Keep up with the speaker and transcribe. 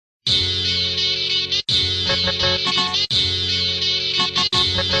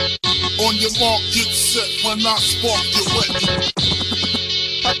your mark, get set. When I spark, you wet.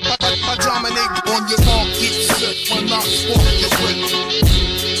 I dominate. On your mark, get set. When I spark, you wet.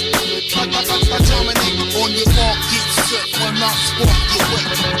 I dominate. On your mark, get set. When I spark, you wet.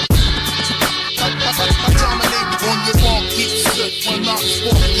 I dominate. On your mark, get set. When I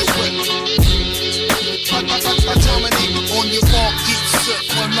spark, you wet. I dominate. On your mark, get set.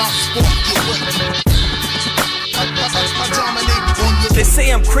 When I spark, you wet. I dominate. They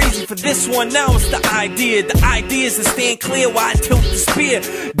say I'm crazy for this one, now it's the idea. The idea is to stand clear while I tilt the spear.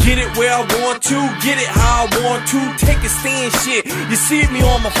 Get it where I want to, get it how I want to. Take a stand, shit. You see me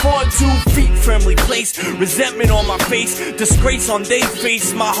on my front 2 feet, friendly place. Resentment on my face, disgrace on they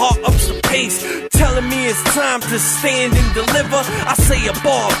face. My heart ups the pace, telling me it's time to stand and deliver. I say a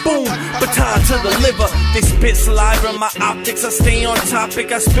bar, boom, baton to the liver. They spit saliva in my optics, I stay on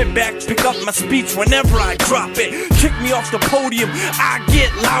topic. I spit back, pick up my speech whenever I drop it. Kick me off the podium, I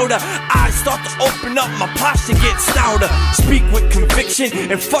get louder. I start to open up, my posture gets stouter. Speak with conviction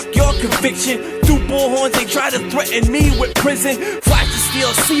and fuck your conviction. Through bullhorns they try to threaten me with prison. Flash the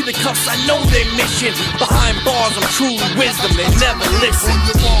steel, see the cuffs, I know their mission. Behind bars I'm truly wisdom, they never listen. On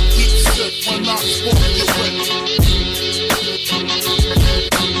your mark, get set. When I spark, you wet.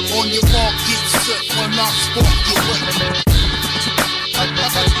 On your mark, get set. When I spark, you wet. I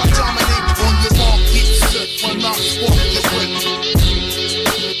dominate. On your mark, get set. When I spark, you wet.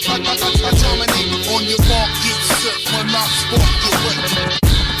 I dominate. On your mark, get set. When I spark, you wet.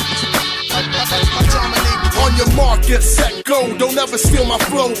 I dominate. On your mark, get set, go. Don't ever steal my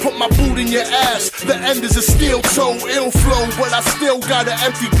flow. Put my boot in your ass. The end is a steel toe, ill flow, but I still got an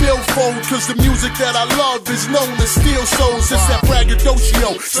empty billfold. Cause the music that I love is known as steel souls. It's that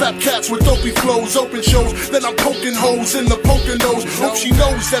braggadocio. Slap cats with dopey flows, open shows. Then I'm poking holes in the poker nose. Hope she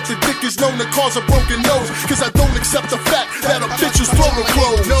knows that the dick is known to cause a broken nose. Cause I don't accept the fact that a bitch is throw her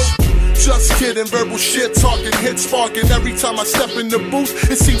clothes. Just kidding, verbal shit talking, hit sparking. Every time I step in the booth,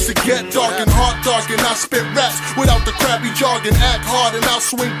 it seems to get dark and heart dark. And I spit raps without the crappy jargon. Act hard and I'll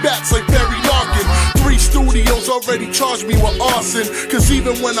swing bats like Barry Larkin. 3 studios already charged me with arson. Cause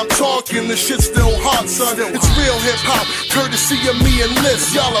even when I'm talking, the shit's still hot, son. It's real hip hop, courtesy of me and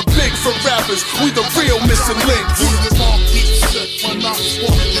Liz. Y'all are big for rappers, we the real missing links. On your mark, get set. When I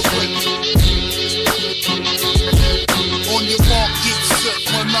spark,